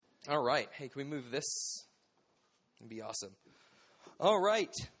All right. Hey, can we move this? It'd be awesome. All right.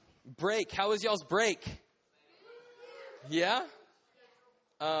 Break. How was y'all's break? Yeah?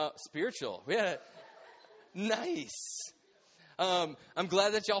 Spiritual. Yeah. Nice. I'm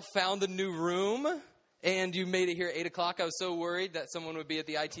glad that y'all found the new room and you made it here at 8 o'clock. I was so worried that someone would be at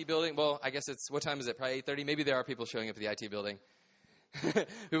the IT building. Well, I guess what time is it? Probably 8:30. Maybe there are people showing up at the IT building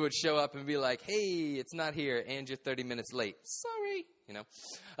who would show up and be like, hey, it's not here and you're 30 minutes late. Sorry.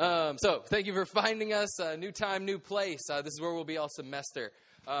 So thank you for finding us. New time, new place. This is where we'll be all semester.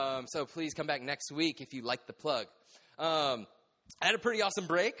 So please come back next week if you like the plug. I had a pretty awesome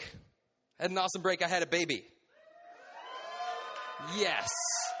break. I had an awesome break. I had a baby. Yes.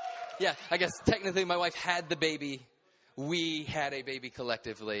 Yeah, I guess technically my wife had the baby. We had a baby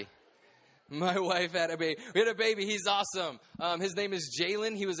collectively. My wife had a baby. We had a baby. He's awesome. His name is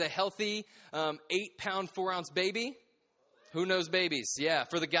Jalen. He was a healthy 8-pound, 4-ounce baby. Who knows babies? Yeah,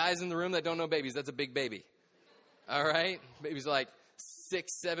 for the guys in the room that don't know babies, that's a big baby. All right? Baby's like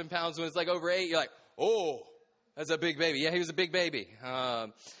 6, 7 pounds. When it's like over 8, you're like, oh, that's a big baby. Yeah, he was a big baby.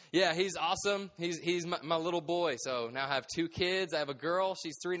 Yeah, he's awesome. He's my little boy. So now I have 2 kids. I have a girl.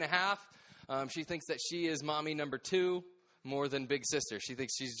 She's 3.5. She thinks that she is mommy number 2 more than big sister. She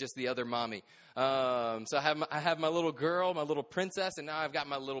thinks she's just the other mommy. So I have my little girl, my little princess, and now I've got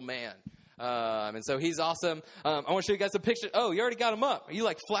my little man. And so he's awesome. I want to show you guys a picture. Oh, you already got him up. You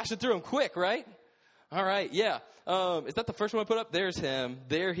like flashing through him quick, right? All right, yeah. Is that the first one I put up? There's him.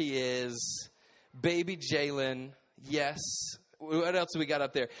 There he is. Baby Jalen. Yes. What else do we got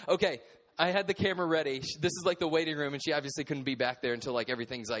up there? Okay, I had the camera ready. This is like the waiting room, and she obviously couldn't be back there until like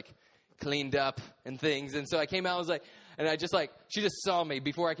everything's like cleaned up and things. And so I came out, I was like, and I just like, she just saw me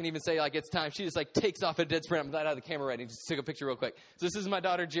before I can even say like it's time. She just like takes off a dead sprint. I'm glad I had the camera ready. Just took a picture real quick. So this is my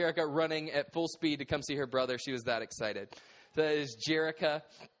daughter Jerica running at full speed to come see her brother. She was that excited. So that is Jerica.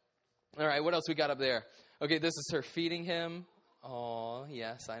 All right, what else we got up there? Okay, this is her feeding him. Oh,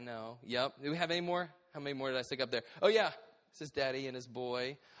 yes, I know. Yep. Do we have any more? How many more did I stick up there? Oh, yeah. This is Daddy and his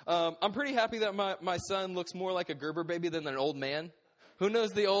boy. I'm pretty happy that my son looks more like a Gerber baby than an old man. Who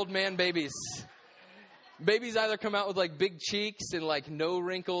knows the old man babies? Babies either come out with like big cheeks and like no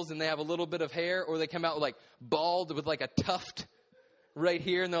wrinkles and they have a little bit of hair, or they come out with like bald with like a tuft right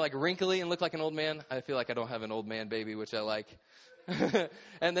here and they're like wrinkly and look like an old man. I feel like I don't have an old man baby, which I like.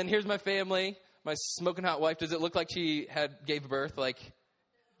 And then here's my family. My smoking hot wife. Does it look like she gave birth like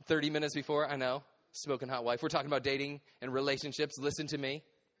 30 minutes before? I know. Smoking hot wife. We're talking about dating and relationships. Listen to me.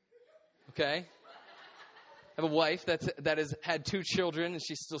 Okay? I have a wife that has had 2 children and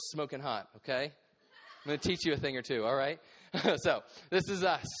she's still smoking hot. Okay? I'm going to teach you a thing or two. All right? So this is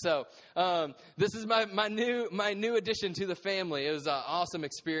us. So this is my new addition to the family. It was an awesome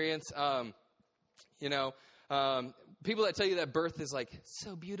experience. People that tell you that birth is like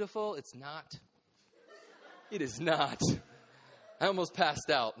so beautiful, it's not. It is not. I almost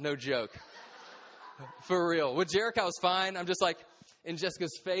passed out. No joke. For real. With Jerica, I was fine. I'm just like, in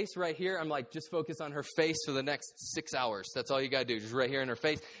Jessica's face right here, I'm like, just focus on her face for the next 6 hours. That's all you got to do. Just right here in her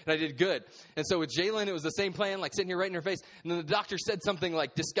face. And I did good. And so with Jalen, it was the same plan, like sitting here right in her face. And then the doctor said something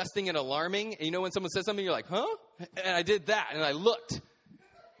like disgusting and alarming. And you know when someone says something, you're like, huh? And I did that. And I looked.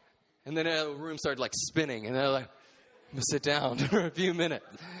 And then the room started like spinning. And they're like, I'm going to sit down for a few minutes.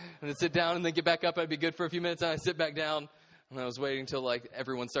 And I'd sit down and then get back up. I'd be good for a few minutes. And I'd sit back down. And I was waiting until like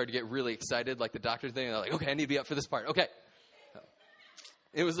everyone started to get really excited, like the doctor thing. And they're like, okay, I need to be up for this part. Okay.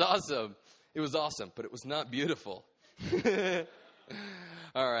 It was awesome. It was awesome, but it was not beautiful.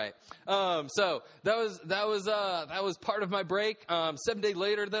 All right. So that was part of my break. 7 days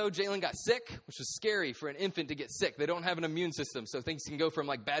later, though, Jalen got sick, which was scary for an infant to get sick. They don't have an immune system, so things can go from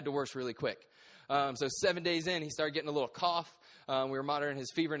like bad to worse really quick. So 7 days in, he started getting a little cough. We were monitoring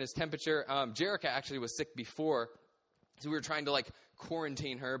his fever and his temperature. Jerica actually was sick before, so we were trying to like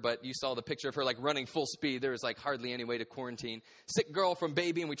quarantine her, but you saw the picture of her like running full speed. There was like hardly any way to quarantine. Sick girl from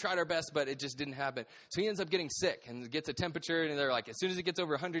baby, and we tried our best, but it just didn't happen. So he ends up getting sick and gets a temperature, and they're like, as soon as it gets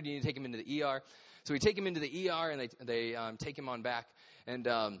over 100, you need to take him into the ER. So we take him into the ER, and they take him on back. And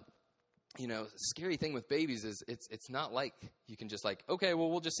scary thing with babies is it's not like you can just like, okay, well,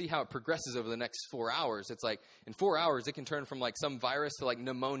 we'll just see how it progresses over the next 4 hours. It's like in 4 hours, it can turn from like some virus to like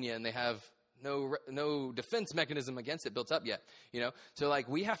pneumonia, and they have no defense mechanism against it built up yet, So like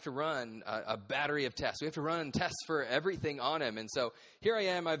we have to run a battery of tests. We have to run tests for everything on him. And so here I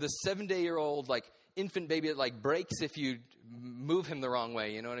am. I have this 7-day-old like infant baby that like breaks if you move him the wrong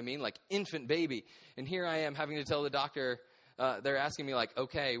way. You know what I mean? Like infant baby. And here I am having to tell the doctor. They're asking me like,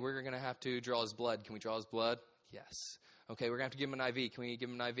 okay, we're going to have to draw his blood. Can we draw his blood? Yes. Okay, we're going to have to give him an IV. Can we give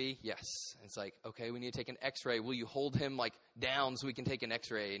him an IV? Yes. And it's like, okay, we need to take an x-ray. Will you hold him like down so we can take an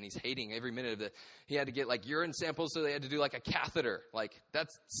x-ray? And he's hating every minute of it. He had to get like urine samples, so they had to do like a catheter. Like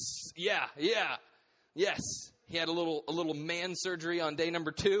that's, yes. He had a little man surgery on day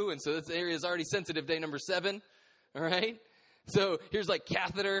number 2. And so this area is already sensitive day number 7. All right. So here's like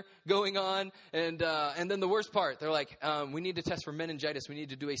catheter going on. And then the worst part, they're like, we need to test for meningitis. We need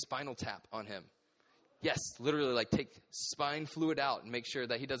to do a spinal tap on him. Yes, literally like take spine fluid out and make sure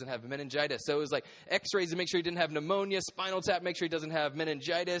that he doesn't have meningitis. So it was like x-rays to make sure he didn't have pneumonia, spinal tap, make sure he doesn't have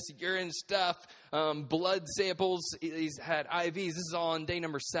meningitis, urine stuff, blood samples. He's had IVs. This is all on day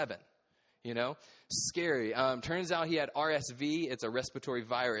number 7, Scary. Turns out he had RSV. It's a respiratory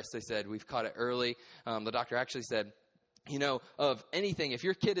virus. They said, we've caught it early. The doctor actually said, of anything, if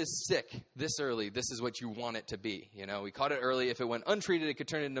your kid is sick this early, this is what you want it to be. We caught it early. If it went untreated, it could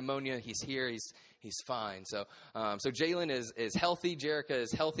turn into pneumonia. He's here. He's fine. So Jalen is healthy. Jerica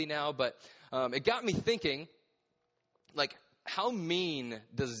is healthy now. But it got me thinking, like, how mean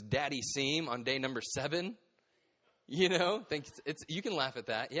does Daddy seem on day number 7? You can laugh at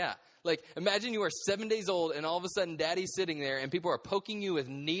that. Yeah. Like, imagine you are 7 days old and all of a sudden Daddy's sitting there and people are poking you with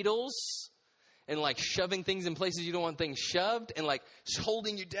needles and like shoving things in places you don't want things shoved and like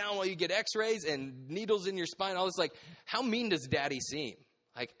holding you down while you get x-rays and needles in your spine. All this, like, how mean does Daddy seem?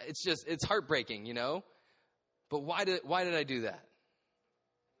 Like, it's heartbreaking, But why did I do that?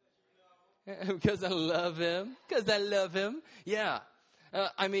 Because I love him. Yeah.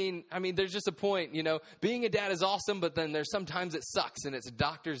 I mean, there's just a point, being a dad is awesome, but then there's sometimes it sucks and it's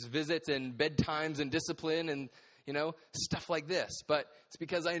doctor's visits and bedtimes and discipline and, stuff like this. But it's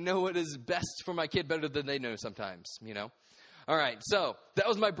because I know what is best for my kid better than they know sometimes, All right. So that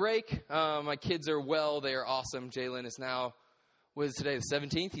was my break. My kids are well. They are awesome. Jalen is now, what is today, the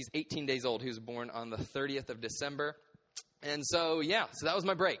 17th? He's 18 days old. He was born on the 30th of December. And so that was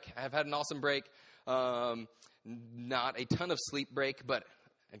my break. I have had an awesome break. Not a ton of sleep break, but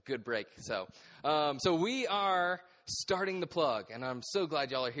a good break. So we are starting the plug, and I'm so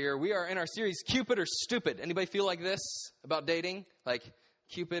glad y'all are here. We are in our series, Cupid or Stupid. Anybody feel like this about dating? Like,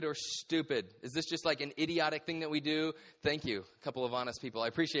 Cupid or stupid? Is this just like an idiotic thing that we do? Thank you. A couple of honest people. I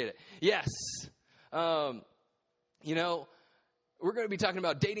appreciate it. Yes. We're going to be talking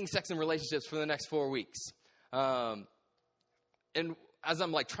about dating, sex, and relationships for the next 4 weeks. And as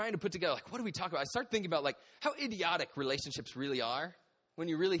I'm like trying to put together, like, what do we talk about? I start thinking about like how idiotic relationships really are. When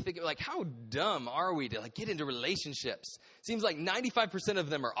you really think, like, how dumb are we to like get into relationships? Seems like 95% of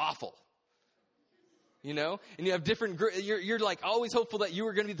them are awful. And you have different, you're like always hopeful that you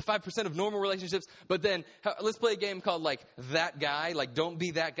are going to be the 5% of normal relationships. But then let's play a game called like that guy, like don't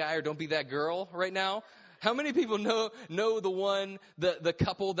be that guy or don't be that girl right now. How many people know the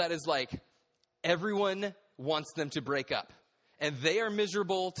couple that is like everyone wants them to break up? And they are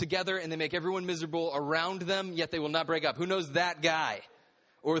miserable together and they make everyone miserable around them, yet they will not break up. Who knows that guy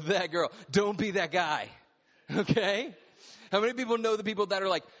or that girl? Don't be that guy. Okay? How many people know the people that are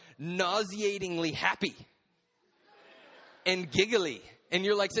like nauseatingly happy and giggly? And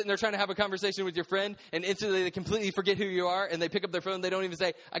you're like sitting there trying to have a conversation with your friend and instantly they completely forget who you are and they pick up their phone. They don't even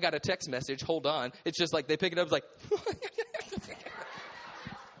say, I got a text message. Hold on. It's just like they pick it up. It's like,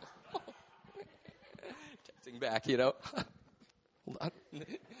 texting back, Hold on.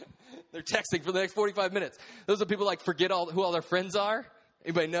 They're texting for the next 45 minutes. Those are people like forget who all their friends are.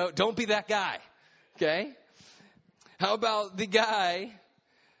 Anybody know? Don't be that guy. Okay? How about the guy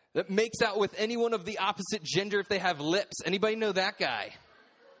that makes out with anyone of the opposite gender if they have lips? Anybody know that guy?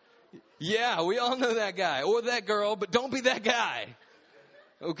 Yeah, we all know that guy or that girl, but don't be that guy.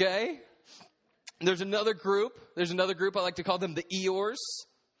 Okay? There's another group. I like to call them the Eeyores.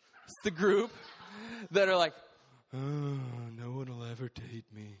 It's the group that are like, oh, no one will ever date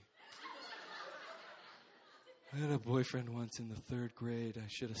me. I had a boyfriend once in the 3rd grade. I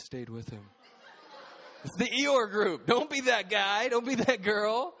should have stayed with him. It's the Eeyore group. Don't be that guy. Don't be that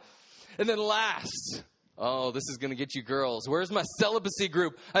girl. And then last, oh, this is going to get you girls. Where's my celibacy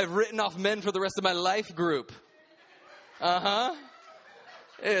group? I've written off men for the rest of my life group.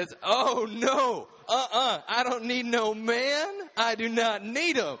 It's, oh, no. I don't need no man. I do not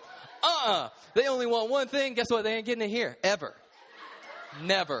need him. They only want one thing. Guess what? They ain't getting it here. Ever.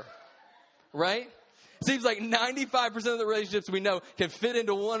 Never. Right? Seems like 95% of the relationships we know can fit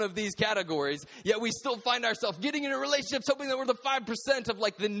into one of these categories. Yet we still find ourselves getting into relationships hoping that we're the 5% of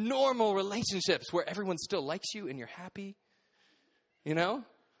like the normal relationships where everyone still likes you and you're happy. Like,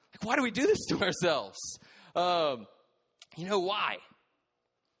 why do we do this to ourselves? Why? I'll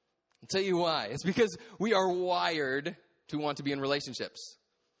tell you why. It's because we are wired to want to be in relationships.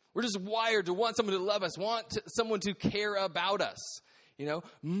 We're just wired to want someone to love us, someone to care about us. You know,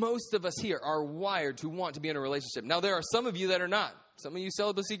 most of us here are wired to want to be in a relationship. Now, there are some of you that are not. Some of you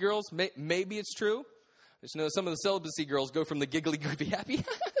celibacy girls, maybe it's true. Just know some of the celibacy girls go from the giggly, goofy, happy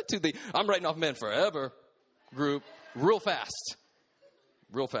to the I'm writing off men forever group real fast.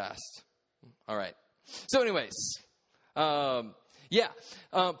 Real fast. All right. So anyways, Paul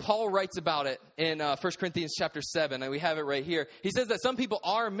writes about it in 1 Corinthians chapter 7, and we have it right here. He says that some people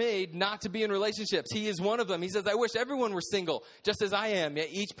are made not to be in relationships. He is one of them. He says, I wish everyone were single, just as I am. Yet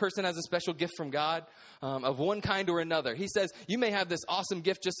each person has a special gift from God of one kind or another. He says, you may have this awesome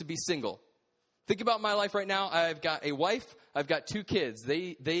gift just to be single. Think about my life right now. I've got a wife. I've got 2 kids.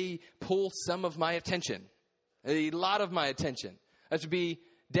 They pull some of my attention, a lot of my attention. I have to be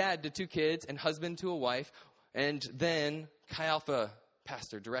dad to 2 kids and husband to a wife, and then Chi Alpha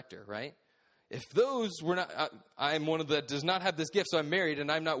pastor, director, right? If those were not, I'm one of that does not have this gift, so I'm married, and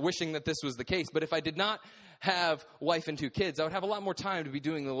I'm not wishing that this was the case. But if I did not have wife and 2 kids, I would have a lot more time to be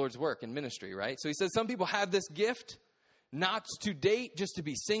doing the Lord's work in ministry, right? So he says some people have this gift not to date, just to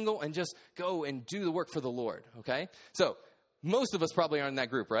be single and just go and do the work for the Lord, okay? So most of us probably are in that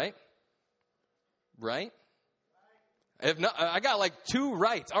group, right? Right? If not, I got like 2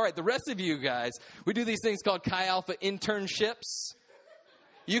 rights. All right, the rest of you guys, we do these things called Chi Alpha internships.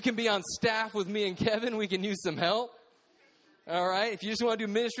 You can be on staff with me and Kevin. We can use some help. All right, if you just want to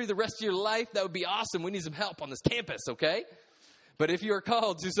do ministry the rest of your life, that would be awesome. We need some help on this campus, okay? But if you are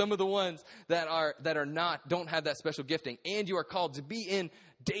called to some of the ones that don't have that special gifting, and you are called to be in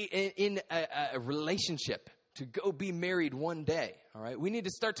a relationship, to go be married one day, all right? We need to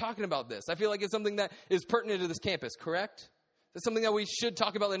start talking about this. I feel like it's something that is pertinent to this campus, correct? It's something that we should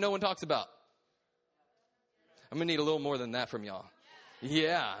talk about that no one talks about. I'm going to need a little more than that from y'all.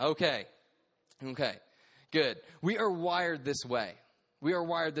 Yeah, okay. Okay, good. We are wired this way. We are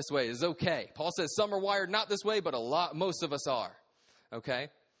wired this way. It's okay. Paul says some are wired not this way, but most of us are, okay?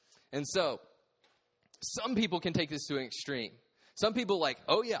 And so some people can take this to an extreme. Some people like,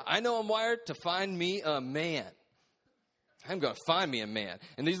 oh yeah, I know I'm wired to find me a man. I'm going to find me a man.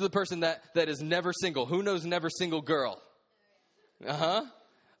 And these are the person that is never single. Who knows never single girl? Uh-huh.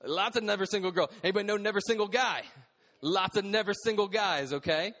 Lots of never single girl. Anybody know never single guy? Lots of never single guys,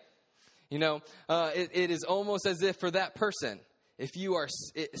 okay? You know, it is almost as if for that person, if you are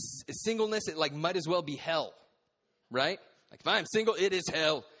singleness, it like might as well be hell, right? Like if I'm single, it is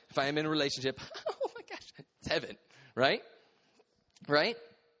hell. If I am in a relationship, oh my gosh, it's heaven, right? Right?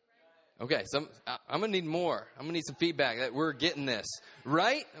 Okay, so I'm going to need more. I'm going to need some feedback that we're getting this.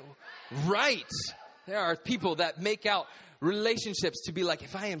 Right? Right. There are people that make out relationships to be like,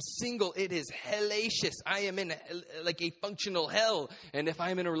 if I am single, it is hellacious. I am in like a functional hell. And if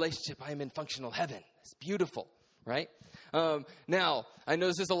I am in a relationship, I am in functional heaven. It's beautiful, right? Now, I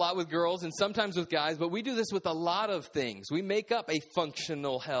notice this a lot with girls and sometimes with guys, but we do this with a lot of things. We make up a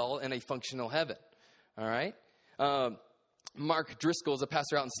functional hell and a functional heaven, all right? Mark Driscoll is a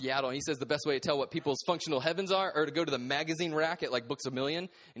pastor out in Seattle, and he says the best way to tell what people's functional heavens are to go to the magazine rack at like Books A Million,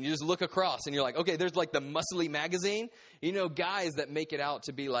 and you just look across, and you're like, okay, there's like the muscly magazine. You know, guys that make it out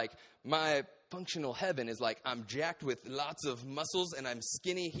to be like, my functional heaven is like, I'm jacked with lots of muscles, and I'm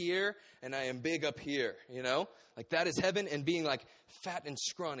skinny here, and I am big up here, you know? Like that is heaven, and being like fat and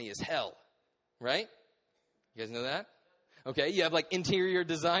scrawny is hell, right? You guys know that? Okay, you have like interior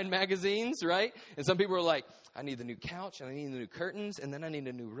design magazines, right? And some people are like, I need the new couch, and I need the new curtains, and then I need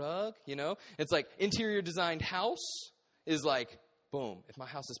a new rug, you know? It's like interior designed house is like, boom, if my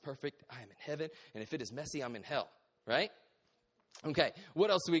house is perfect, I am in heaven, and if it is messy, I'm in hell, right? Okay,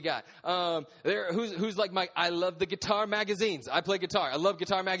 what else do we got? Who's like I love the guitar magazines. I play guitar. I love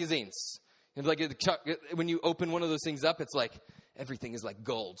guitar magazines. And like when you open one of those things up, it's like everything is like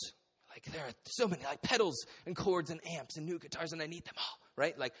gold. Like there are so many like pedals and chords and amps and new guitars, and I need them all,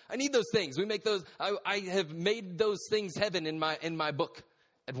 right? Like I need those things. We make those. I have made those things heaven in my book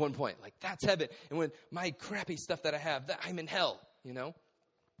at one point. Like that's heaven. And when my crappy stuff that I have, I'm in hell, you know?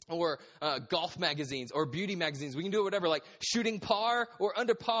 Or golf magazines or beauty magazines. We can do it whatever. Like shooting par or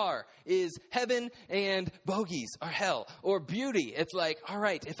under par is heaven, and bogeys are hell. Or beauty, it's like, all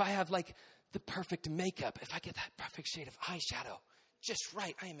right, if I have like the perfect makeup, if I get that perfect shade of eyeshadow just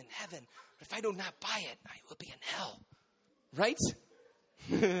right, I am in heaven. But if I do not buy it, I will be in hell. Right?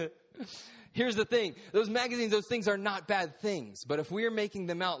 Here's the thing. Those magazines, those things are not bad things. But if we are making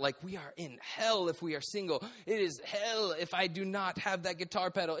them out like we are in hell if we are single, it is hell if I do not have that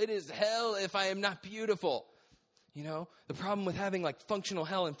guitar pedal. It is hell if I am not beautiful. You know, the problem with having like functional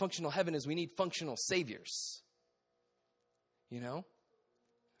hell and functional heaven is we need functional saviors. You know?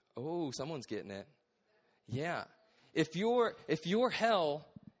 Oh, someone's getting it. Yeah. If your hell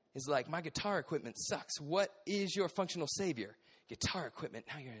is like, my guitar equipment sucks. What is your functional Savior? Guitar equipment.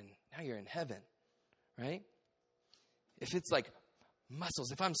 Now you're in heaven, right? If it's like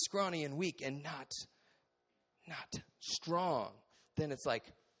muscles, if I'm scrawny and weak and not strong, then it's like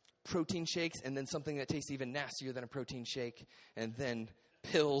protein shakes, and then something that tastes even nastier than a protein shake, and then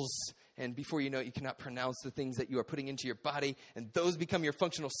pills, and before you know it, you cannot pronounce the things that you are putting into your body, and those become your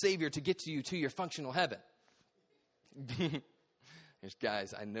functional Savior to get you to your functional heaven.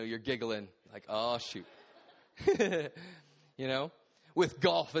 Guys, I know you're giggling, like, oh, shoot. You know? With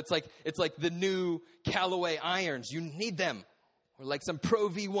golf, it's like the new Callaway irons. You need them. Or like some Pro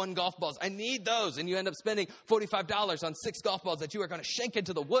V1 golf balls. I need those. And you end up spending $45 on 6 golf balls that you are going to shank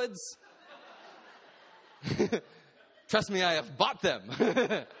into the woods. Trust me, I have bought them.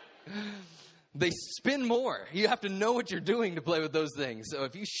 They spin more. You have to know what you're doing to play with those things. So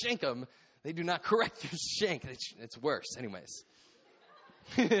if you shank them, they do not correct your shank. It's worse. Anyways.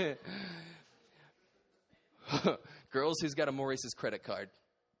 Girls, who's got a Maurice's credit card?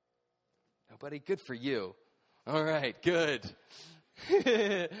 Nobody? Good for you. All right, good.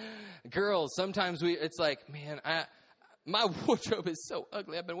 Girls, sometimes it's like, man, my wardrobe is so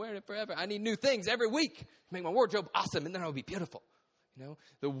ugly. I've been wearing it forever. I need new things every week to make my wardrobe awesome, and then I'll be beautiful. You know,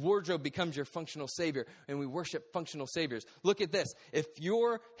 the wardrobe becomes your functional Savior, and we worship functional Saviors. Look at this. If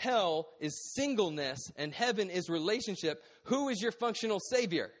your hell is singleness and heaven is relationship, who is your functional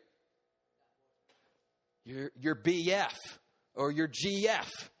Savior? Your BF or your GF.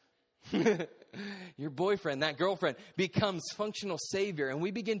 Your boyfriend, that girlfriend becomes functional Savior, and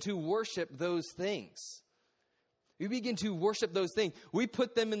we begin to worship those things. We begin to worship those things. We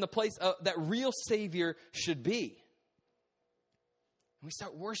put them in the place that real Savior should be. And we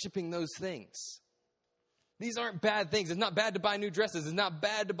start worshiping those things. These aren't bad things. It's not bad to buy new dresses. It's not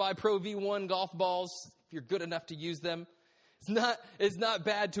bad to buy Pro V1 golf balls if you're good enough to use them. It's not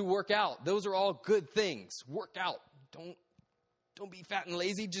bad to work out. Those are all good things. Work out. Don't be fat and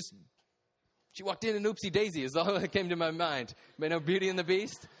lazy. She walked in and oopsie daisy is all that came to my mind. You know Beauty and the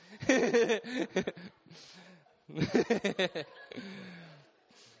Beast?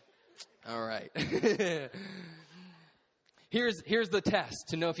 All right. Here's the test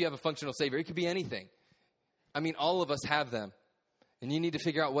to know if you have a functional Savior. It could be anything. I mean, all of us have them. And you need to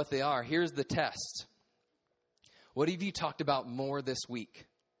figure out what they are. Here's the test. What have you talked about more this week?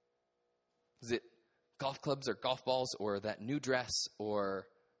 Is it golf clubs or golf balls or that new dress or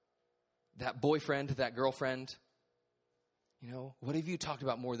that boyfriend, that girlfriend? You know, what have you talked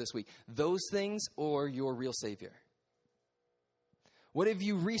about more this week? Those things or your real Savior? What have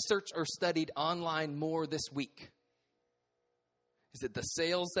you researched or studied online more this week? Is it the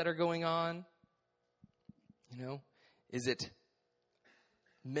sales that are going on? You know, is it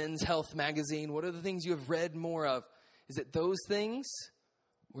Men's Health magazine? What are the things you have read more of? Is it those things?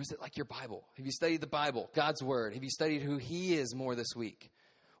 Or is it like your Bible? Have you studied the Bible, God's Word? Have you studied who He is more this week?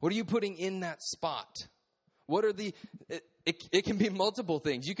 What are you putting in that spot? What are it can be multiple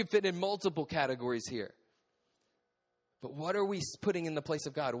things. You can fit in multiple categories here. But what are we putting in the place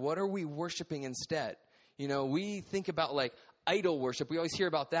of God? What are we worshiping instead? You know, we think about like idol worship. We always hear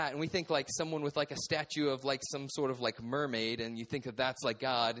about that. And we think like someone with like a statue of like some sort of like mermaid. And you think that that's like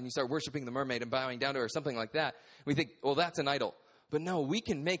God. And you start worshiping the mermaid and bowing down to her or something like that. We think, well, that's an idol. But no, we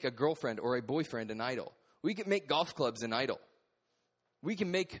can make a girlfriend or a boyfriend an idol. We can make golf clubs an idol. We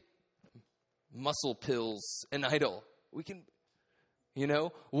can make muscle pills an idol. We can, you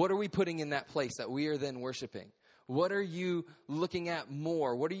know, what are we putting in that place that we are then worshiping? What are you looking at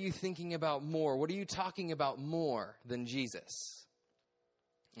more? What are you thinking about more? What are you talking about more than Jesus?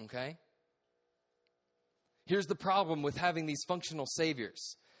 Okay? Here's the problem with having these functional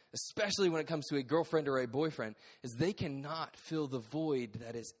saviors, especially when it comes to a girlfriend or a boyfriend, is they cannot fill the void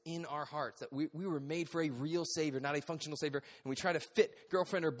that is in our hearts. That we were made for a real savior, not a functional savior, and we try to fit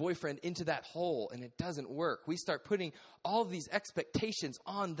girlfriend or boyfriend into that hole, and it doesn't work. We start putting all of these expectations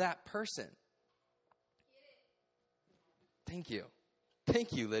on that person. Thank you.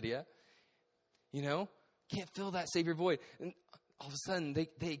 Thank you, Lydia. You know, can't fill that savior void. And all of a sudden,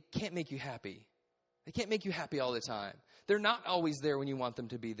 they can't make you happy. They can't make you happy all the time. They're not always there when you want them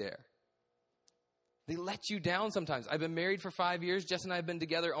to be there. They let you down sometimes. I've been married for 5 years. Jess and I have been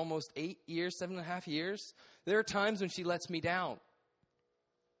together almost 8 years, 7.5 years. There are times when she lets me down.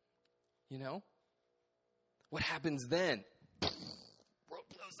 You know? What happens then? World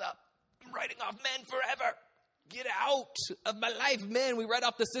blows up. I'm writing off men forever. Get out of my life, man. We write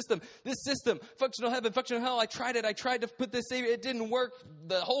off the system. This system, functional heaven, functional hell. I tried it. I tried to put this savior. It didn't work.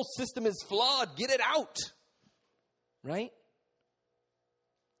 The whole system is flawed. Get it out. Right?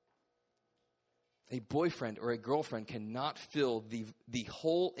 A boyfriend or a girlfriend cannot fill the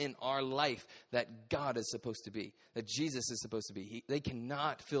hole in our life that God is supposed to be, that Jesus is supposed to be. They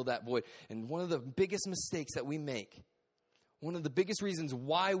cannot fill that void. And one of the biggest mistakes that we make, one of the biggest reasons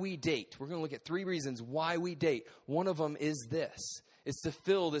why we date, we're going to look at 3 reasons why we date. One of them is this. It's to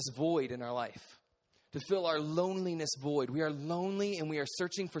fill this void in our life, to fill our loneliness void. We are lonely and we are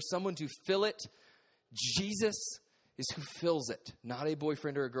searching for someone to fill it. Jesus is who fills it, not a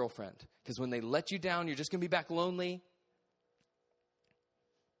boyfriend or a girlfriend. Because when they let you down, you're just going to be back lonely.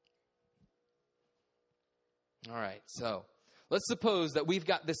 All right, so let's suppose that we've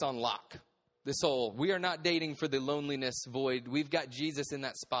got this on lock. This whole, we are not dating for the loneliness void. We've got Jesus in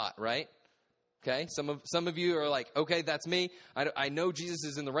that spot, right? Okay, some of you are like, okay, that's me. I know Jesus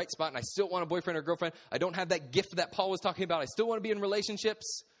is in the right spot, and I still want a boyfriend or girlfriend. I don't have that gift that Paul was talking about. I still want to be in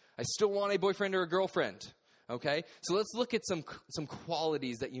relationships. I still want a boyfriend or a girlfriend. Okay, so let's look at some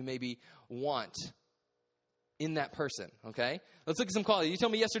qualities that you maybe want in that person. Okay, let's look at some qualities. You tell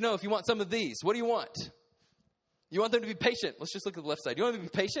me yes or no if you want some of these. What do you want? You want them to be patient. Let's just look at the left side. You want them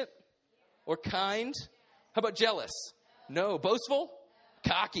to be patient or kind? How about jealous? No. Boastful?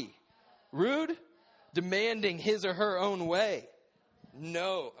 Cocky? Rude? Demanding his or her own way?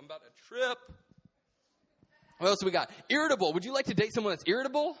 No. I'm about to trip. What else do we got? Irritable. Would you like to date someone that's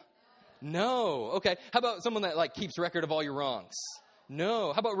irritable? No. Okay. How about someone that keeps record of all your wrongs?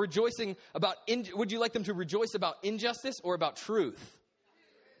 No. How about rejoicing about, would you like them to rejoice about injustice or about truth?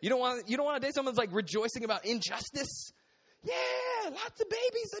 You don't want to date someone that's rejoicing about injustice? Yeah, lots of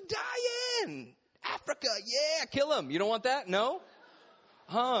babies are dying. Africa, yeah, kill them. You don't want that? No?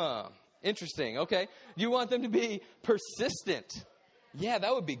 Huh. Interesting. Okay. You want them to be persistent? Yeah,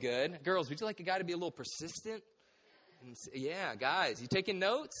 that would be good. Girls, would you like a guy to be a little persistent? Yeah, guys, you taking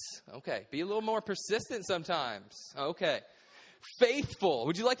notes? Okay. Be a little more persistent sometimes. Okay. Faithful.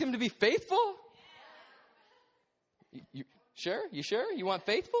 Would you like him to be faithful? You sure? You sure? You want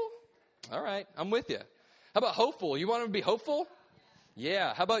faithful? All right. I'm with you. How about hopeful? You want him to be hopeful?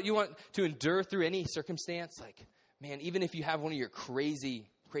 Yeah. How about you want to endure through any circumstance? Man, even if you have one of your crazy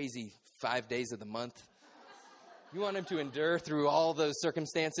 5 days of the month, you want him to endure through all those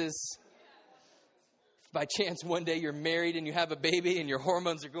circumstances? By chance, one day you're married and you have a baby and your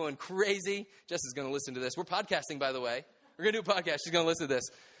hormones are going crazy. Jess is going to listen to this. We're podcasting, by the way. We're going to do a podcast. She's going to listen to this.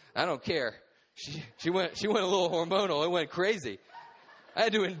 I don't care. She went a little hormonal. It went crazy. I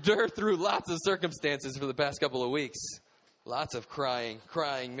had to endure through lots of circumstances for the past couple of weeks. Lots of crying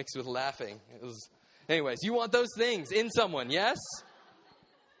mixed with laughing. Anyways, you want those things in someone, yes?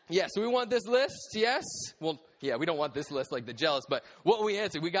 Yes, we want this list, yes? Well, yeah, we don't want this list like the jealous, but what we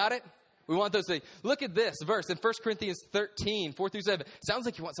answer, we got it? We want those things. Look at this verse in 1 Corinthians 13, 4-7. Sounds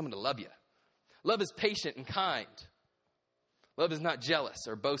like you want someone to love you. Love is patient and kind. Love is not jealous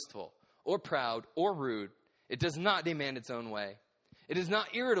or boastful or proud or rude. It does not demand its own way. It is not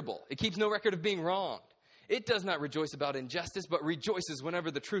irritable. It keeps no record of being wronged. It does not rejoice about injustice, but rejoices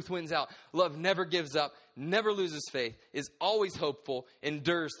whenever the truth wins out. Love never gives up, never loses faith, is always hopeful,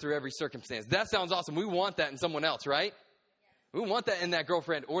 endures through every circumstance. That sounds awesome. We want that in someone else, right? We want that in that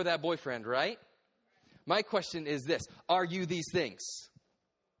girlfriend or that boyfriend, right? My question is this. Are you these things?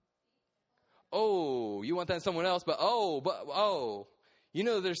 Oh, you want that in someone else, but you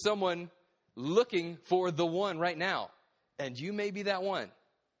know there's someone looking for the one right now, and you may be that one.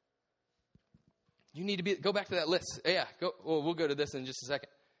 You need to go back to that list. Yeah, we'll go to this in just a second.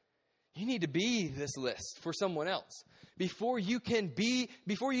 You need to be this list for someone else. Before you can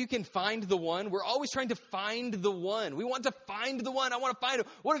find the one, we're always trying to find the one. We want to find the one. I want to find him.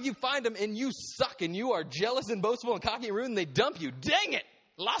 What if you find him and you suck and you are jealous and boastful and cocky and rude and they dump you? Dang it!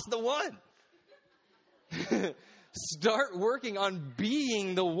 Lost the one. Start working on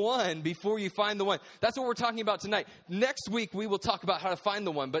being the one before you find the one. That's what we're talking about tonight. Next week, we will talk about how to find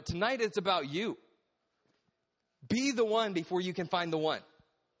the one. But tonight, it's about you. Be the one before you can find the one.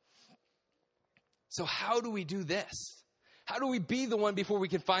 So how do we do this? How do we be the one before we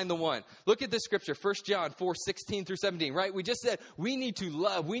can find the one? Look at this scripture, 1 John 4:16-17, right? We just said we need to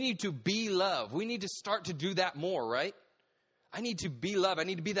love. We need to be love. We need to start to do that more, right? I need to be love. I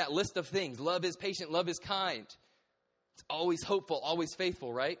need to be that list of things. Love is patient. Love is kind. It's always hopeful, always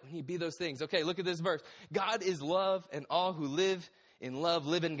faithful, right? We need to be those things. Okay, look at this verse. God is love, and all who live in love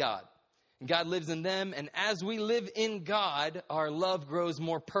live in God. And God lives in them, and as we live in God, our love grows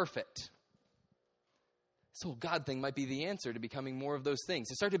more perfect. This whole God thing might be the answer to becoming more of those things.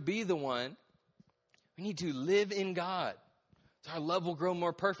 To start to be the one, we need to live in God. So our love will grow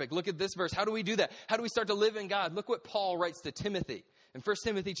more perfect. Look at this verse. How do we do that? How do we start to live in God? Look what Paul writes to Timothy in 1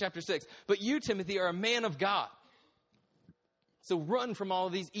 Timothy chapter 6. But you, Timothy, are a man of God. So run from all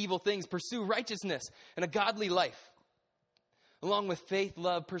of these evil things. Pursue righteousness and a godly life, along with faith,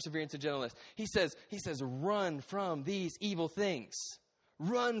 love, perseverance, and gentleness. He says, run from these evil things.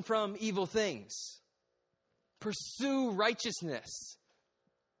 Run from evil things. Pursue righteousness.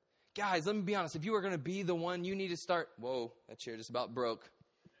 Guys, let me be honest. If you are going to be the one, you need to start. Whoa, that chair just about broke.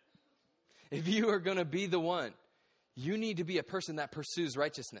 If you are going to be the one, you need to be a person that pursues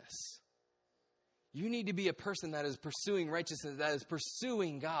righteousness. You need to be a person that is pursuing righteousness, that is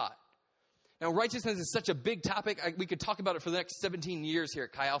pursuing God. Now, righteousness is such a big topic. We could talk about it for the next 17 years here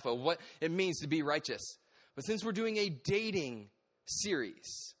at Chi Alpha, what it means to be righteous. But since we're doing a dating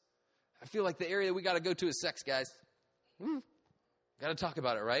series, I feel like the area we got to go to is sex, guys. Got to talk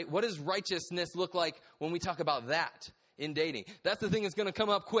about it, right? What does righteousness look like when we talk about that in dating? That's the thing that's going to come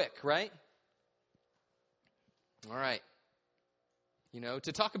up quick, right? All right.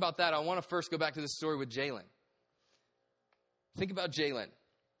 To talk about that, I want to first go back to the story with Jalen. Think about Jalen.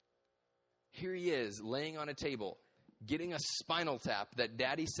 Here he is, laying on a table, getting a spinal tap that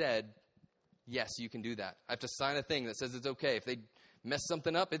daddy said, yes, you can do that. I have to sign a thing that says it's okay. If they mess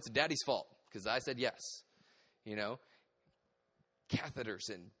something up, it's daddy's fault because I said yes. Catheters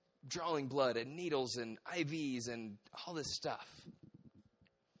and drawing blood and needles and IVs and all this stuff.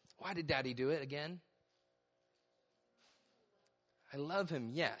 Why did daddy do it again? I love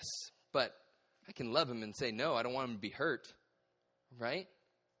him, yes, but I can love him and say, no, I don't want him to be hurt, right?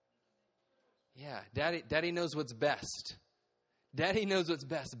 Yeah, daddy knows what's best. Daddy knows what's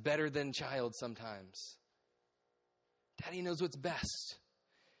best better than child sometimes. Daddy knows what's best.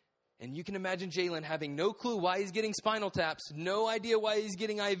 And you can imagine Jalen having no clue why he's getting spinal taps, no idea why he's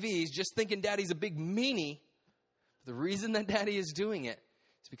getting IVs, just thinking daddy's a big meanie. The reason that daddy is doing it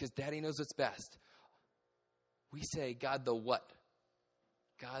is because daddy knows what's best. We say, God the what?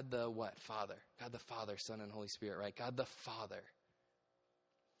 God the what? Father. God the Father, Son, and Holy Spirit, right? God the Father.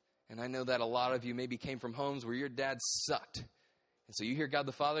 And I know that a lot of you maybe came from homes where your dad sucked. And so you hear God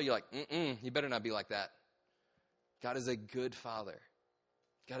the Father, you're like, you better not be like that. God is a good Father.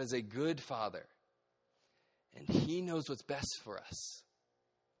 God is a good Father. And He knows what's best for us.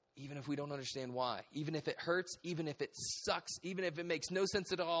 Even if we don't understand why. Even if it hurts. Even if it sucks. Even if it makes no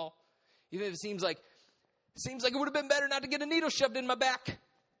sense at all. Even if it seems like it would have been better not to get a needle shoved in my back.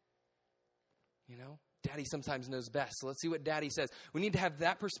 Daddy sometimes knows best. So let's see what Daddy says. We need to have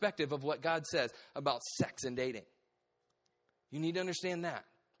that perspective of what God says about sex and dating. You need to understand that.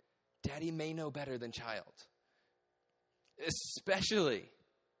 Daddy may know better than child. Especially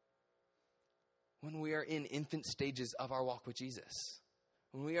when we are in infant stages of our walk with Jesus.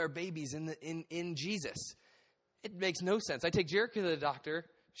 When we are babies in Jesus. It makes no sense. I take Jerica to the doctor.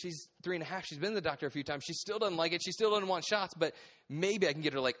 She's 3.5. She's been to the doctor a few times. She still doesn't like it. She still doesn't want shots, but maybe I can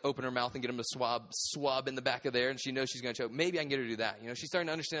get her to open her mouth and get him to swab in the back of there, and she knows she's going to choke. Maybe I can get her to do that. She's starting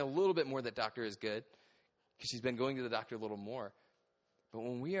to understand a little bit more that doctor is good because she's been going to the doctor a little more. But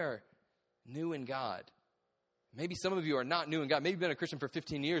when we are new in God, maybe some of you are not new in God. Maybe you've been a Christian for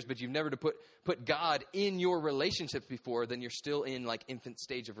 15 years, but you've never put God in your relationships before, then you're still in infant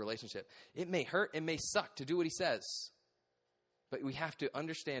stage of relationship. It may hurt. It may suck to do what He says. But we have to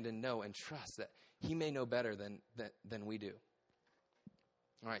understand and know and trust that He may know better than we do.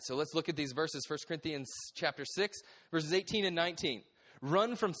 All right, so let's look at these verses. 1 Corinthians chapter 6, verses 18 and 19.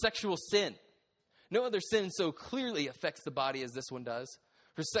 Run from sexual sin. No other sin so clearly affects the body as this one does.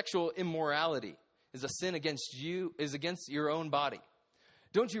 For sexual immorality is a sin against your own body.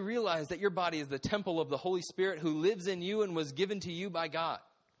 Don't you realize that your body is the temple of the Holy Spirit who lives in you and was given to you by God?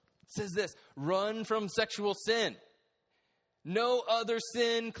 It says this, run from sexual sin. No other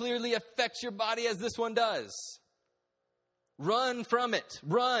sin clearly affects your body as this one does. Run from it.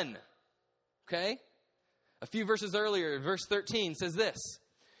 Run. Okay? A few verses earlier, verse 13 says this.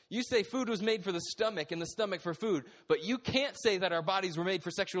 You say food was made for the stomach and the stomach for food, but you can't say that our bodies were made for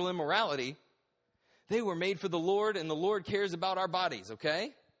sexual immorality. They were made for the Lord, and the Lord cares about our bodies,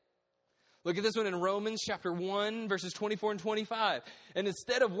 okay? Look at this one in Romans chapter 1, verses 24 and 25. And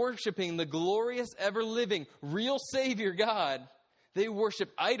instead of worshiping the glorious, ever-living, real Savior God, they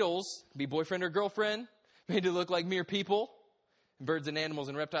worship idols, be boyfriend or girlfriend, made to look like mere people, birds and animals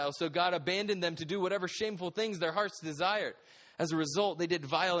and reptiles. So God abandoned them to do whatever shameful things their hearts desired. As a result, they did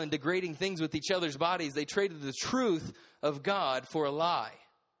vile and degrading things with each other's bodies. They traded the truth of God for a lie.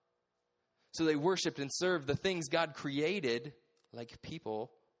 So they worshiped and served the things God created, like people,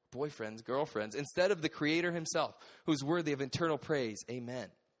 boyfriends, girlfriends, instead of the Creator Himself, who's worthy of eternal praise. Amen.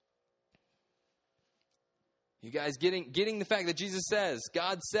 You guys getting the fact that Jesus says,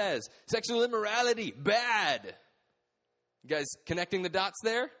 God says, sexual immorality, bad. You guys connecting the dots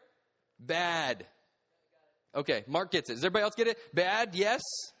there? Bad. Okay, Mark gets it. Does everybody else get it? Bad, yes?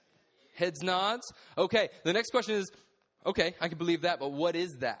 Heads, nods. Okay, the next question is, okay, I can believe that, but what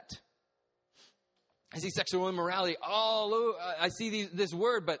is that? I see sexual immorality all over. I see this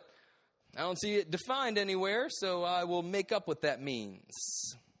word, but I don't see it defined anywhere, so I will make up what that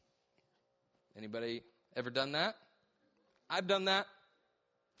means. Anybody ever done that? I've done that.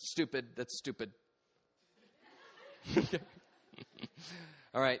 Stupid. That's stupid.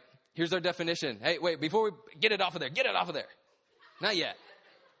 All right, here's our definition. Hey, wait, before we get it off of there. Get it off of there. Not yet.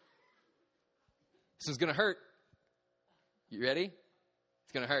 This is going to hurt. You ready?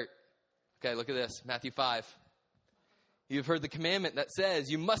 It's going to hurt. Okay, look at this. Matthew 5. You've heard the commandment that says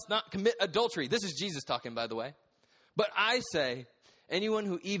you must not commit adultery. This is Jesus talking, by the way. But I say, anyone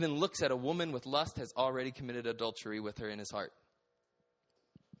who even looks at a woman with lust has already committed adultery with her in his heart.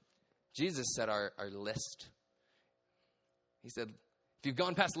 Jesus set our list. He said, if you've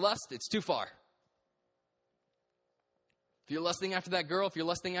gone past lust, it's too far. If you're lusting after that girl, if you're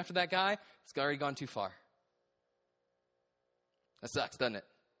lusting after that guy, it's already gone too far. That sucks, doesn't it?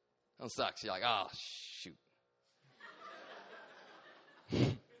 That sucks. You're like, oh, shoot.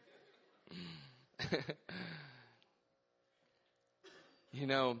 You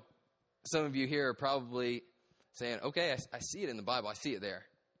know, some of you here are probably saying, okay, I see it in the Bible. I see it there.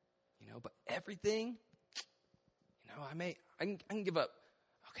 You know, but everything, you know, I can give up.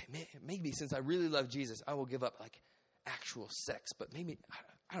 Okay, maybe since I really love Jesus, I will give up like actual sex. But maybe,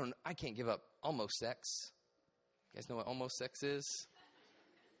 I don't know, I can't give up almost sex. You guys know what almost sex is?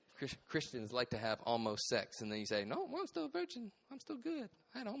 Christians like to have almost sex. And then you say, no, I'm still a virgin. I'm still good.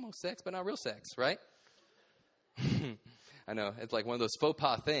 I had almost sex, but not real sex, right? I know. It's like one of those faux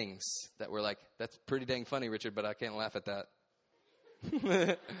pas things that we're like, that's pretty dang funny, Richard, but I can't laugh at that.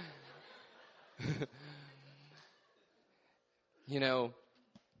 You know,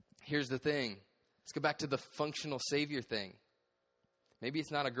 here's the thing. Let's go back to the functional savior thing. Maybe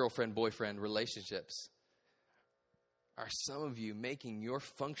it's not a girlfriend-boyfriend relationships. Are some of you making your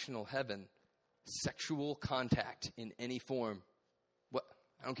functional heaven sexual contact in any form? What?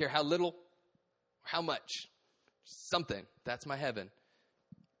 I don't care how little or how much. Something. That's my heaven.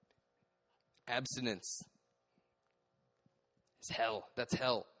 Abstinence is hell. That's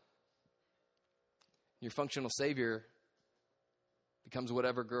hell. Your functional savior becomes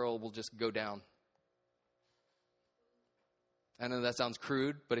whatever girl will just go down. I know that sounds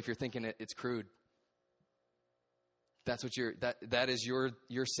crude, but if you're thinking it, it's crude. That's what that is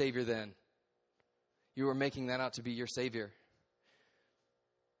your savior then. You are making that out to be your savior.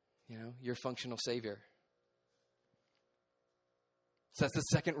 You know, your functional savior. So that's the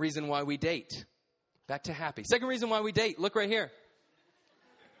second reason why we date. Back to happy. Second reason why we date. Look right here.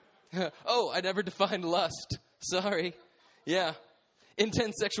 Oh, I never defined lust. Sorry. Yeah.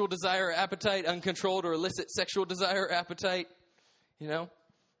 Intense sexual desire or appetite, uncontrolled or illicit sexual desire or appetite. You know?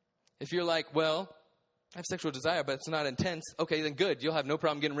 If you're like, well, I have sexual desire, but it's not intense. Okay, then good. You'll have no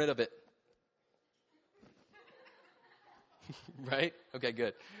problem getting rid of it. Right? Okay,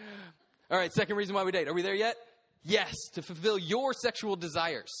 good. All right, second reason why we date. Are we there yet? Yes, to fulfill your sexual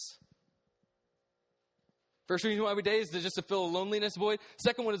desires. First reason why we date is to just to fill a loneliness void.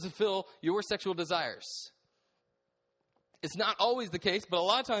 Second one is to fill your sexual desires. It's not always the case, but a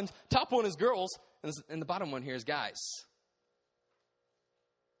lot of times, top one is girls, and the bottom one here is guys.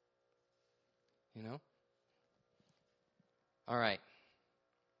 You know? All right.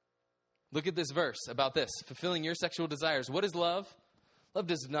 Look at this verse about this. Fulfilling your sexual desires. What is love? Love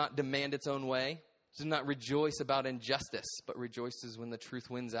does not demand its own way. Does not rejoice about injustice, but rejoices when the truth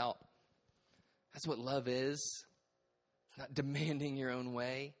wins out. That's what love is. It's not demanding your own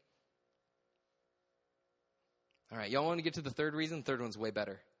way. All right, y'all want to get to the third reason? The third one's way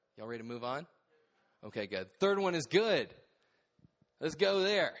better. Y'all ready to move on? Okay, good. Third one is good. Let's go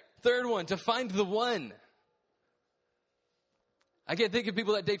there. Third one, to find the one. I can't think of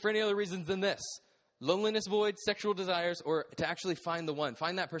people that date for any other reasons than this. Loneliness void, sexual desires, or to actually find the one.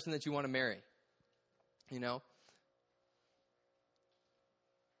 Find that person that you want to marry. You know?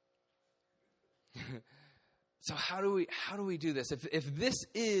 So how do we do this? If this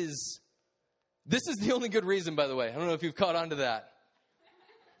is the only good reason, by the way. I don't know if you've caught on to that.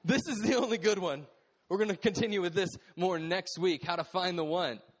 This is the only good one. We're going to continue with this more next week, how to find the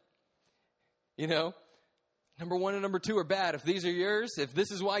one. You know? Number 1 and number 2 are bad. If these are yours, if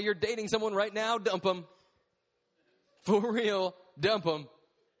this is why you're dating someone right now, dump them. For real, dump them.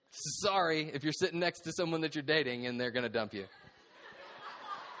 Sorry if you're sitting next to someone that you're dating and they're going to dump you.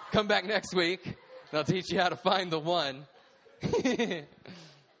 Come back next week and I'll teach you how to find the one.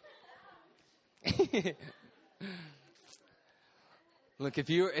 Look,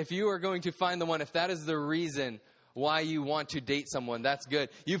 if you are going to find the one, if that is the reason why you want to date someone, that's good.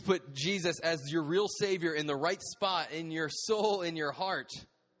 You've put Jesus as your real Savior in the right spot in your soul, in your heart.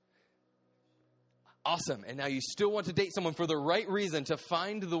 Awesome. And now you still want to date someone for the right reason, to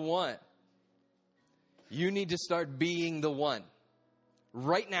find the one. You need to start being the one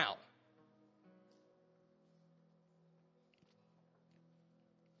right now.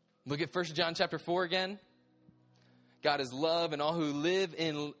 Look at 1 John chapter 4 again. God is love, and all who live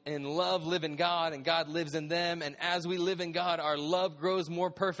in love live in God, and God lives in them. And as we live in God, our love grows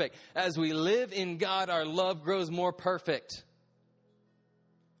more perfect. As we live in God, our love grows more perfect.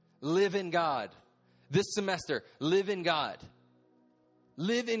 Live in God. This semester, live in God.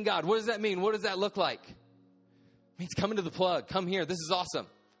 Live in God. What does that mean? What does that look like? It means coming to the plug. Come here. This is awesome.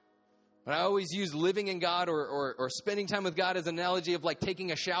 But I always use living in God or spending time with God as an analogy of like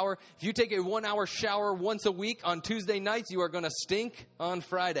taking a shower. If you take a 1-hour shower once a week on Tuesday nights, you are going to stink on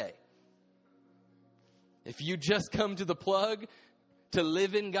Friday. If you just come to the plug to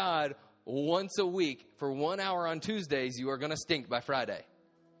live in God once a week for 1 hour on Tuesdays, you are going to stink by Friday.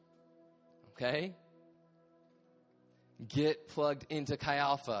 Okay? Get plugged into Chi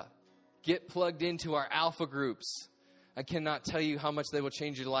Alpha. Get plugged into our alpha groups. I cannot tell you how much they will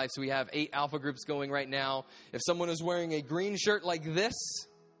change your life. So we have 8 alpha groups going right now. If someone is wearing a green shirt like this,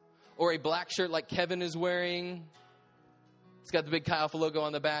 or a black shirt like Kevin is wearing, it's got the big Chi Alpha logo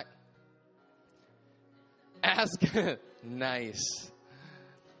on the back. Nice.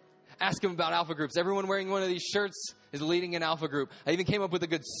 Ask them about alpha groups. Everyone wearing one of these shirts is leading an alpha group. I even came up with a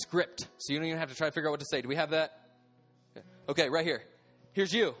good script, so you don't even have to try to figure out what to say. Do we have that? Okay, right here.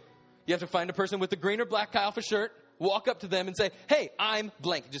 Here's you. You have to find a person with the green or black Chi Alpha shirt. Walk up to them and say, hey, I'm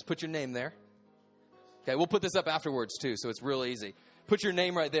blank. Just put your name there. Okay, we'll put this up afterwards too, so it's real easy. Put your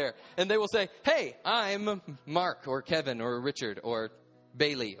name right there. And they will say, hey, I'm Mark or Kevin or Richard or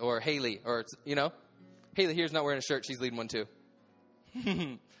Bailey or Haley or, you know. Haley here's not wearing a shirt. She's leading one too.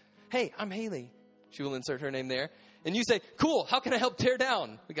 Hey, I'm Haley. She will insert her name there. And you say, cool, how can I help tear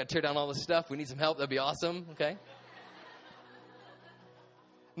down? We got to tear down all this stuff. We need some help. That'd be awesome. Okay.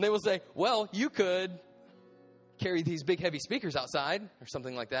 And they will say, well, you could carry these big heavy speakers outside or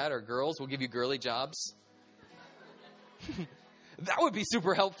something like that, or girls will give you girly jobs. That would be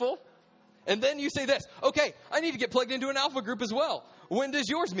super helpful. And then you say this, okay, I need to get plugged into an alpha group as well. When does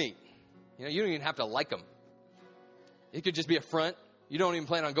yours meet? You know, you don't even have to like them. It could just be a front. You don't even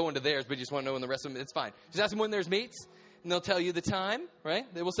plan on going to theirs, but you just want to know when the rest of them, it's fine. Just ask them when theirs meets, and they'll tell you the time,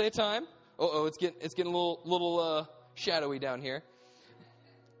 right? They will say a time. It's getting a little shadowy down here.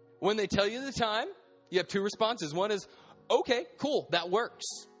 When they tell you the time, you have 2 responses. One is, okay, cool, that works.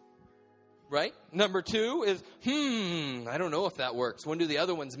 Right? Number 2 is, I don't know if that works. When do the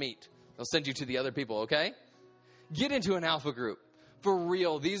other ones meet? They'll send you to the other people, okay? Get into an alpha group. For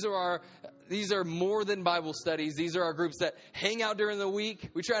real, these are more than Bible studies. These are our groups that hang out during the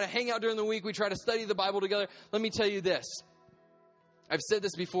week. We try to hang out during the week. We try to study the Bible together. Let me tell you this. I've said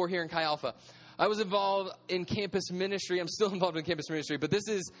this before here in Chi Alpha. I was involved in campus ministry. I'm still involved in campus ministry, but this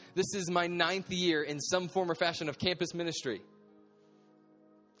is my 9th year in some form or fashion of campus ministry.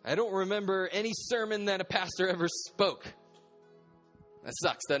 I don't remember any sermon that a pastor ever spoke. That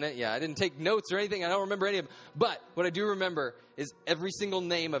sucks, doesn't it? Yeah, I didn't take notes or anything. I don't remember any of them. But what I do remember is every single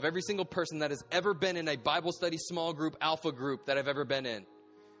name of every single person that has ever been in a Bible study small group, alpha group that I've ever been in.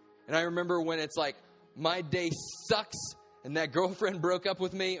 And I remember when it's like, my day sucks, and that girlfriend broke up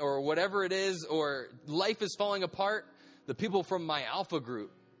with me, or whatever it is, or life is falling apart, the people from my alpha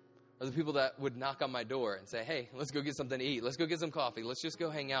group are the people that would knock on my door and say, hey, let's go get something to eat. Let's go get some coffee. Let's just go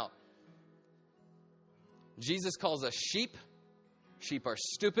hang out. Jesus calls us sheep. Sheep are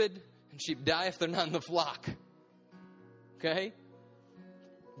stupid, and sheep die if they're not in the flock. Okay?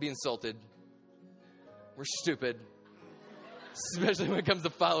 Be insulted. We're stupid. Especially when it comes to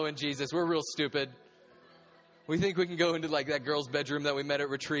following Jesus. We're real stupid. We think we can go into like that girl's bedroom that we met at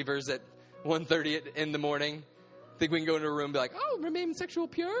Retrievers at 1:30 in the morning. Think we can go into a room and be like, oh, remain sexual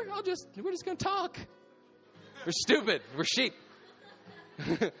pure? We're just going to talk. We're stupid. We're sheep.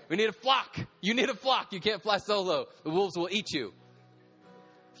 We need a flock. You need a flock. You can't fly solo. The wolves will eat you.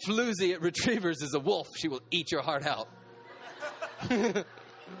 Floozy at Retrievers is a wolf. She will eat your heart out.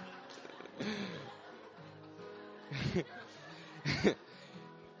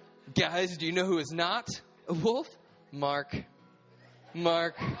 Guys, do you know who is not a wolf? Mark.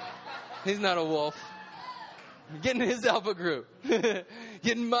 He's not a wolf. Get in his alpha group. Get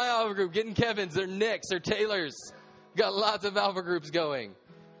in my alpha group. Get in Kevin's or Nick's or Taylor's. Got lots of alpha groups going.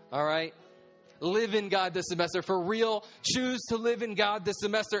 All right? Live in God this semester. For real, choose to live in God this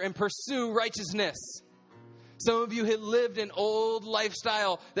semester and pursue righteousness. Some of you have lived an old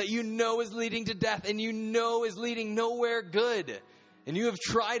lifestyle that you know is leading to death and you know is leading nowhere good. And you have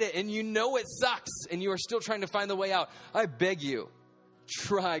tried it and you know it sucks and you are still trying to find the way out. I beg you,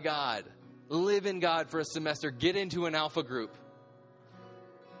 try God. Live in God for a semester. Get into an alpha group.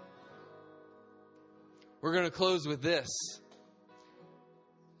 We're going to close with this.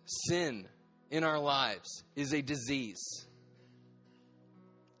 Sin in our lives is a disease.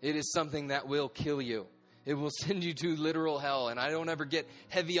 It is something that will kill you. It will send you to literal hell. And I don't ever get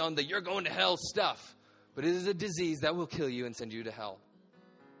heavy on the you're going to hell stuff. But it is a disease that will kill you and send you to hell.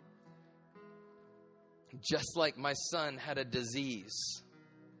 Just like my son had a disease.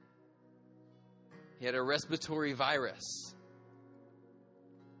 He had a respiratory virus.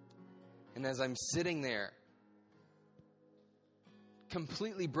 And as I'm sitting there,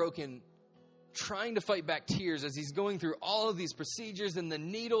 completely broken, trying to fight back tears as he's going through all of these procedures and the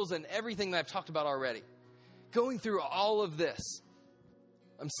needles and everything that I've talked about already. Going through all of this,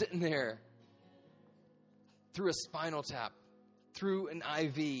 I'm sitting there through a spinal tap, through an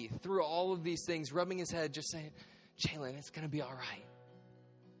IV, through all of these things, rubbing his head, just saying, Jalen, it's going to be all right.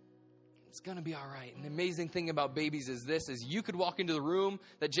 It's going to be all right. And the amazing thing about babies is this, is you could walk into the room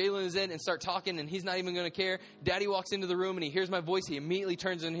that Jalen is in and start talking and he's not even going to care. Daddy walks into the room and he hears my voice. He immediately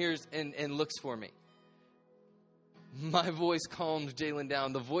turns and hears and looks for me. My voice calmed Jalen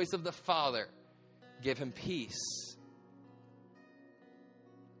down. The voice of the Father gave him peace.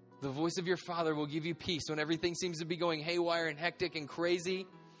 The voice of your Father will give you peace when everything seems to be going haywire and hectic and crazy.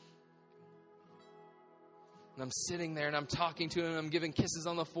 And I'm sitting there and I'm talking to him. I'm giving kisses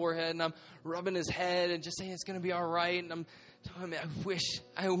on the forehead and I'm rubbing his head and just saying it's going to be all right. And I'm telling him,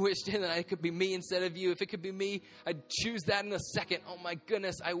 I wish that I could be me instead of you. If it could be me, I'd choose that in a second. Oh my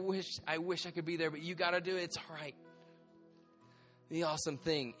goodness, I wish I could be there, but you got to do it. It's all right. The awesome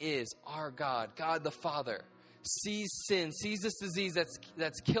thing is our God, God the Father, sees sin, sees this disease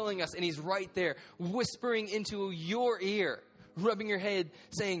that's killing us, and he's right there whispering into your ear, rubbing your head,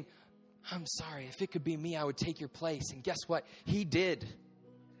 saying, I'm sorry, if it could be me, I would take your place. And guess what? He did.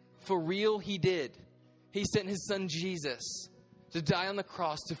 For real, he did. He sent his son Jesus to die on the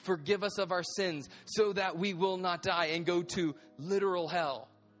cross to forgive us of our sins so that we will not die and go to literal hell.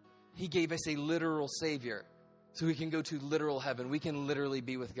 He gave us a literal Savior so we can go to literal heaven. We can literally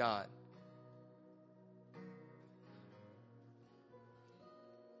be with God.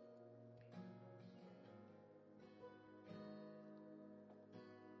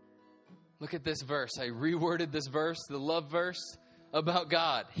 Look at this verse. I reworded this verse, the love verse, about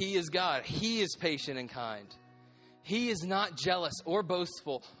God. He is God. He is patient and kind. He is not jealous or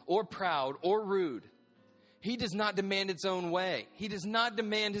boastful or proud or rude. He does not demand its own way. He does not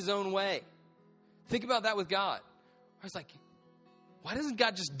demand his own way. Think about that with God. I was like, why doesn't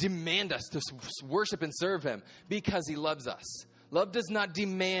God just demand us to worship and serve him? Because he loves us. Love does not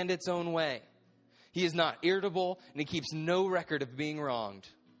demand its own way. He is not irritable, and he keeps no record of being wronged.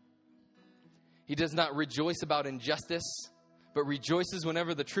 He does not rejoice about injustice, but rejoices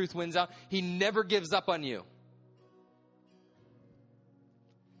whenever the truth wins out. He never gives up on you.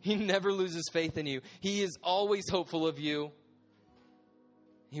 He never loses faith in you. He is always hopeful of you.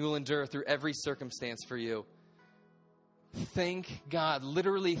 He will endure through every circumstance for you. Thank God.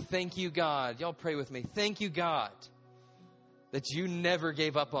 Literally, thank you, God. Y'all pray with me. Thank you, God, that you never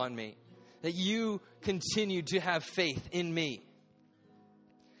gave up on me. That you continued to have faith in me.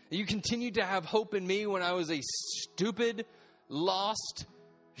 That you continued to have hope in me when I was a stupid, lost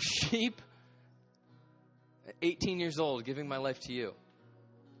sheep at 18 years old, giving my life to you.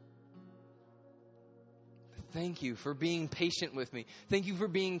 Thank you for being patient with me. Thank you for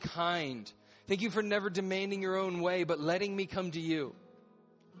being kind. Thank you for never demanding your own way, but letting me come to you.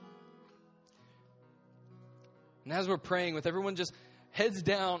 And as we're praying, with everyone just heads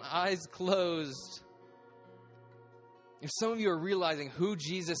down, eyes closed, if some of you are realizing who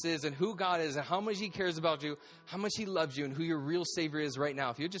Jesus is and who God is and how much he cares about you, how much he loves you, and who your real Savior is right now,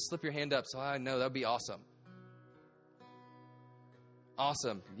 if you would just slip your hand up so I know, that would be awesome.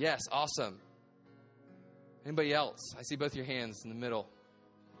 Awesome. Yes, awesome. Anybody else? I see both your hands in the middle.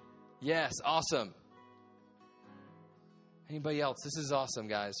 Yes, awesome. Anybody else? This is awesome,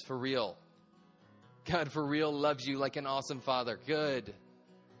 guys. For real. God, for real, loves you like an awesome Father. Good.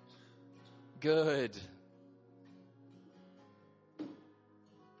 Good.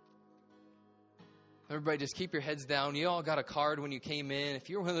 Everybody, just keep your heads down. You all got a card when you came in. If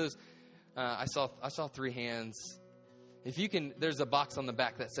you're one of those, I saw 3 hands. If you can, there's a box on the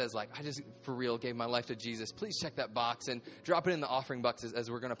back that says, like, I just, for real, gave my life to Jesus. Please check that box and drop it in the offering box as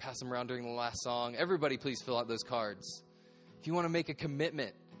we're going to pass them around during the last song. Everybody, please fill out those cards. If you want to make a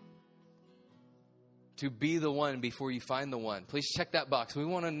commitment to be the one before you find the one. Please check that box. We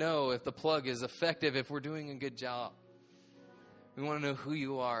want to know if the plug is effective, if we're doing a good job. We want to know who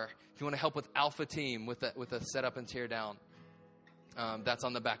you are. If you want to help with Alpha Team, with a setup and tear down, that's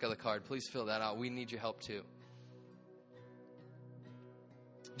on the back of the card. Please fill that out. We need your help too.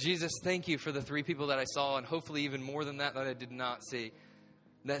 Jesus, thank you for the 3 people that I saw, and hopefully even more than that I did not see,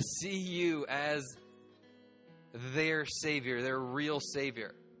 that see you as their Savior, their real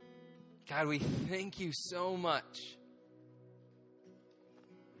Savior. God, we thank you so much.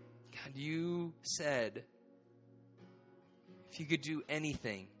 God, you said if you could do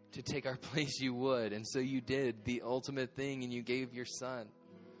anything to take our place, you would. And so you did the ultimate thing, and you gave your Son.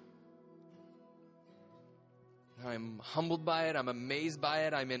 I'm humbled by it. I'm amazed by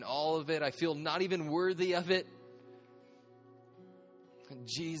it. I'm in all of it. I feel not even worthy of it. And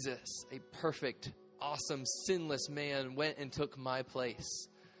Jesus, a perfect, awesome, sinless man, went and took my place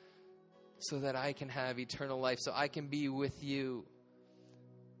so that I can have eternal life, so I can be with you.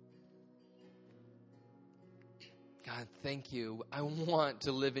 God, thank you. I want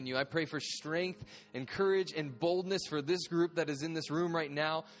to live in you. I pray for strength and courage and boldness for this group that is in this room right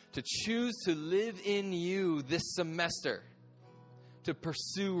now to choose to live in you this semester, to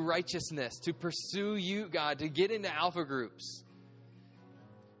pursue righteousness, to pursue you, God, to get into alpha groups.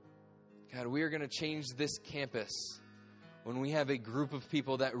 God, we are going to change this campus when we have a group of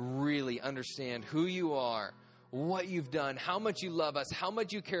people that really understand who you are, what you've done, how much you love us, how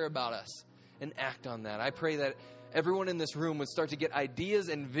much you care about us, and act on that. I pray that everyone in this room would start to get ideas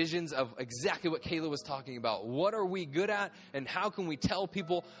and visions of exactly what Kayla was talking about. What are we good at, and how can we tell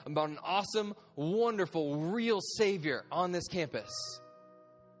people about an awesome, wonderful, real Savior on this campus?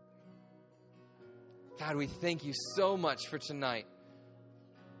 God, we thank you so much for tonight.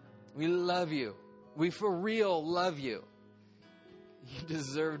 We love you. We for real love you. You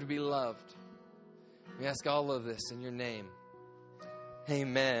deserve to be loved. We ask all of this in your name.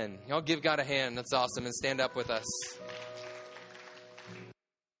 Amen. Y'all give God a hand. That's awesome. And stand up with us.